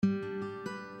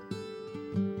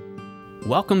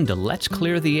Welcome to Let's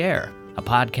Clear the Air, a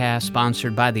podcast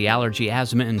sponsored by the Allergy,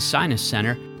 Asthma, and Sinus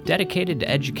Center, dedicated to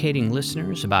educating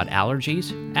listeners about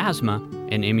allergies, asthma,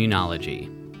 and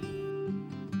immunology.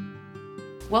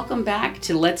 Welcome back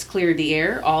to Let's Clear the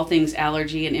Air, all things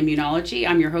allergy and immunology.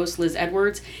 I'm your host, Liz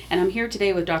Edwards, and I'm here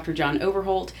today with Dr. John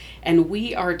Overholt, and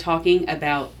we are talking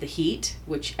about the heat,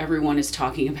 which everyone is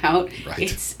talking about.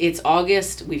 Right. It's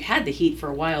August. We've had the heat for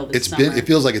a while this summer. It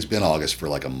feels like it's been August for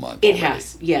like a month It already.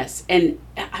 has, yes. And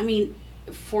I mean,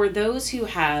 for those who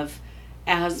have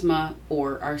asthma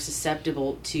or are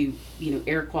susceptible to,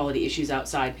 air quality issues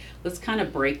outside, let's kind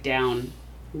of break down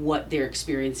what they're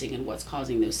experiencing and what's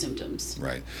causing those symptoms.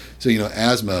 Right. So,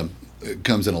 asthma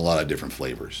comes in a lot of different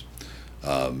flavors.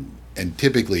 And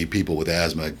typically people with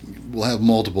asthma will have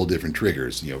multiple different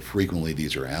triggers. Frequently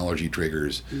these are allergy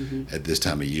triggers. Mm-hmm. At this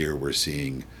time of year, we're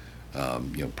seeing,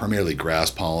 primarily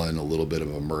grass pollen, a little bit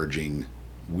of emerging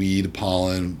weed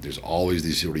pollen. There's always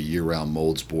these sort of year-round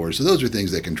mold spores. So those are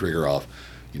things that can trigger off,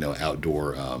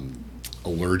 outdoor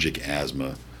allergic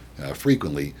asthma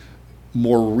frequently.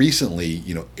 More recently,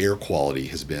 air quality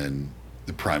has been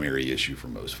the primary issue for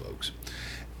most folks.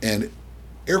 And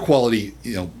air quality,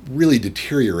 really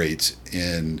deteriorates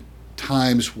in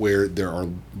times where there are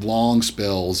long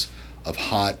spells of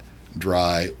hot,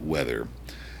 dry weather.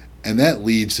 And that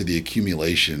leads to the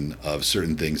accumulation of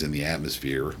certain things in the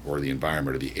atmosphere or the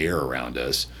environment or the air around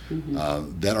us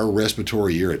that are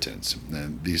respiratory irritants.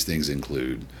 And these things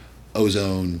include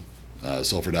ozone,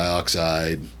 sulfur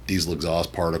dioxide, diesel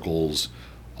exhaust particles,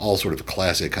 all sort of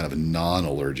classic kind of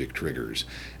non-allergic triggers.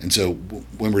 And so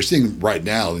when we're seeing right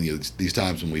now, these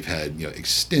times when we've had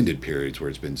extended periods where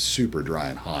it's been super dry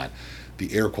and hot,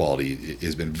 the air quality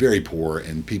has been very poor,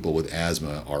 and people with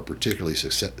asthma are particularly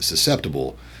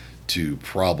susceptible to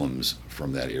problems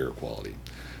from that air quality.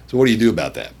 So what do you do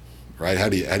about that? Right? How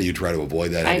do you try to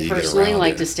avoid that? I personally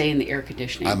like to stay in the air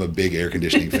conditioning. I'm a big air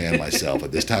conditioning fan myself.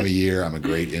 At this time of year, I'm a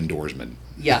great indoorsman.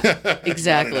 Yeah,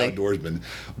 exactly. Not an outdoorsman.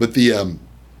 But the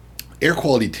air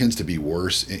quality tends to be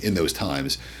worse in those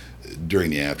times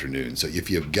during the afternoon. So if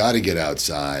you've got to get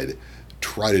outside,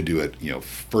 try to do it,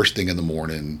 first thing in the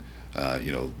morning,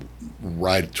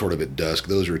 right sort of at dusk.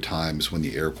 Those are times when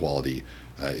the air quality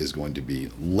is going to be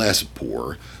less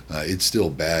poor. It's still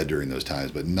bad during those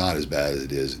times, but not as bad as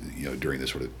it is, during the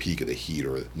sort of peak of the heat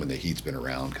or when the heat's been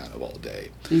around kind of all day.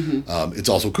 Mm-hmm. It's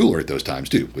also cooler at those times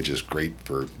too, which is great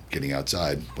for getting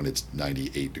outside when it's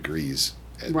 98 degrees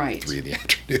at 3 in the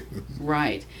afternoon.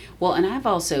 Right. Well, and I've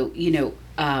also,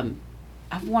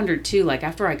 I've wondered too, like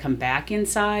after I come back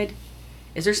inside,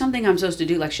 is there something I'm supposed to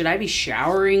do? Like, should I be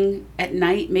showering at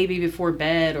night, maybe before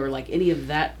bed, or like any of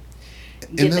that?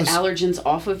 Get the allergens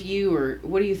off of you, or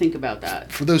what do you think about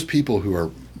that? For those people who are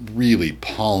really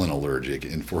pollen allergic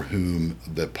and for whom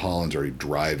the pollens are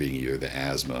driving either the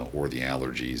asthma or the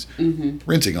allergies,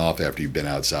 rinsing off after you've been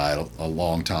outside a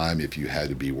long time, if you had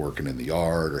to be working in the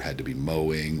yard or had to be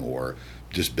mowing or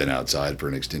just been outside for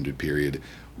an extended period,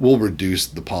 will reduce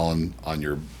the pollen on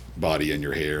your body and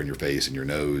your hair and your face and your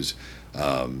nose.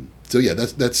 So yeah,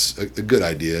 that's a good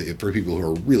idea. For people who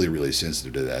are really, really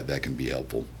sensitive to that, that can be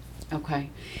helpful. Okay.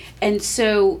 And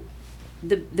so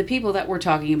the people that we're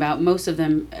talking about, most of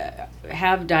them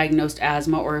have diagnosed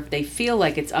asthma, or if they feel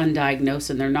like it's undiagnosed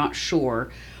and they're not sure,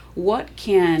 what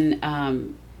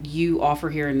can you offer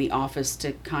here in the office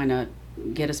to kind of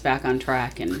get us back on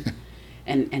track and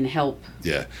and help?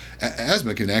 Yeah.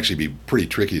 Asthma can actually be pretty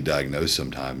tricky to diagnose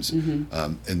sometimes.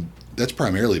 And that's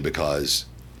primarily because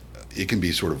it can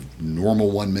be sort of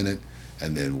normal 1 minute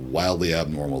and then wildly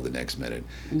abnormal the next minute.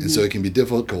 And so it can be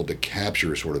difficult to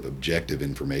capture sort of objective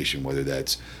information, whether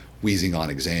that's wheezing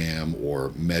on exam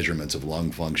or measurements of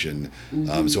lung function.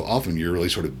 So often you're really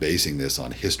sort of basing this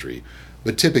on history.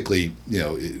 But typically,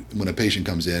 when a patient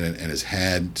comes in and has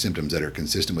had symptoms that are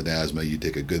consistent with asthma, you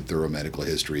take a good thorough medical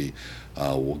history.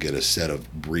 We'll get a set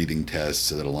of breathing tests,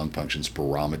 so that a lung function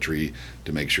spirometry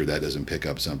to make sure that doesn't pick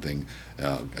up something.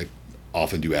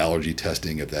 Often do allergy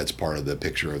testing if that's part of the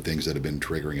picture of things that have been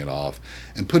triggering it off.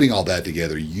 And putting all that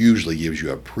together usually gives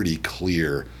you a pretty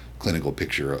clear clinical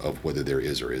picture of whether there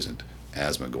is or isn't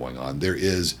asthma going on. There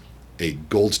is a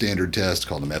gold standard test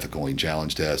called the methacholine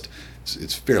challenge test.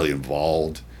 It's fairly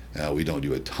involved. We don't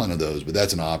do a ton of those, but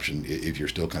that's an option if you're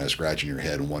still kind of scratching your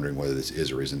head and wondering whether this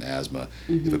is or isn't asthma,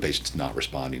 if a patient's not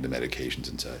responding to medications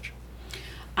and such.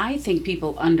 I think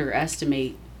people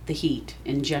underestimate the heat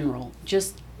in general,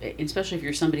 especially if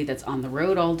you're somebody that's on the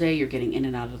road all day, you're getting in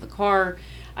and out of the car.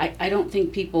 I don't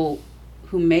think people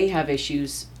who may have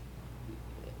issues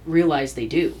realize they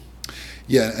do.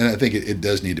 Yeah, and I think it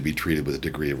does need to be treated with a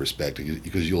degree of respect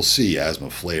because you'll see asthma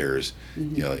flares,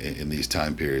 in these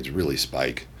time periods really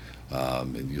spike.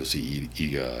 And you'll see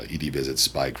ED visits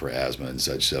spike for asthma and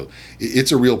such. So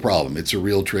it's a real problem. It's a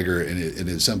real trigger, and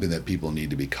it's something that people need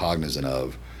to be cognizant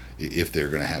of if they're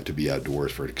going to have to be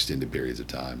outdoors for extended periods of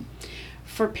time.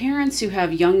 For parents who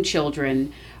have young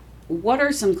children, what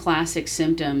are some classic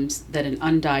symptoms that an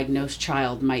undiagnosed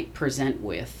child might present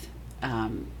with,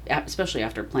 especially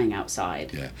after playing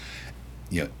outside?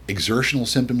 Yeah. Exertional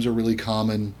symptoms are really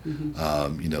common.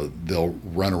 They'll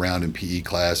run around in PE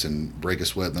class and break a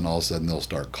sweat, and then all of a sudden they'll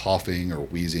start coughing or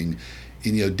wheezing.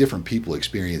 And, different people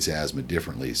experience asthma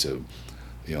differently. So,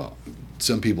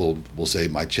 some people will say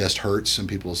my chest hurts. Some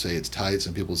people will say it's tight.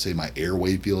 Some people say my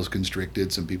airway feels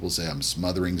constricted. Some people say I'm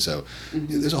smothering. So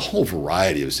there's a whole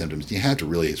variety of symptoms. You have to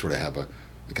really sort of have a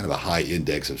kind of a high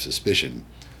index of suspicion.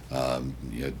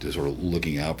 To sort of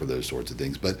looking out for those sorts of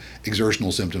things. But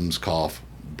exertional symptoms, cough,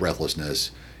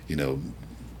 breathlessness,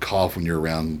 cough when you're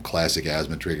around classic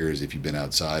asthma triggers. If you've been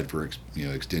outside for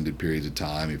extended periods of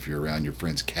time, if you're around your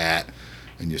friend's cat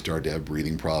and you start to have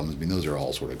breathing problems, those are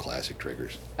all sort of classic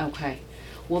triggers. Okay.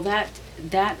 Well,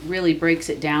 that really breaks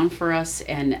it down for us,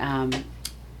 and I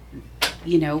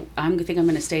think I'm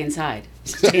going to stay inside,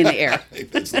 stay in the air.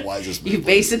 That's the wisest move. You've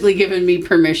basically given me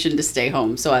permission to stay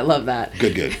home, so I love that.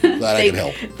 Good. Glad I can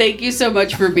help. Thank you so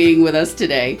much for being with us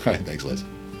today. All right, thanks, Liz.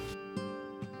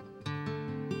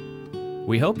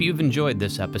 We hope you've enjoyed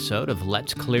this episode of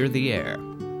Let's Clear the Air.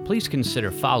 Please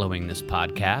consider following this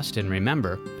podcast, and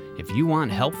remember, if you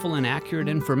want helpful and accurate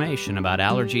information about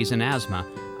allergies and asthma,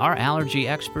 our allergy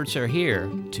experts are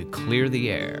here to clear the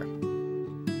air.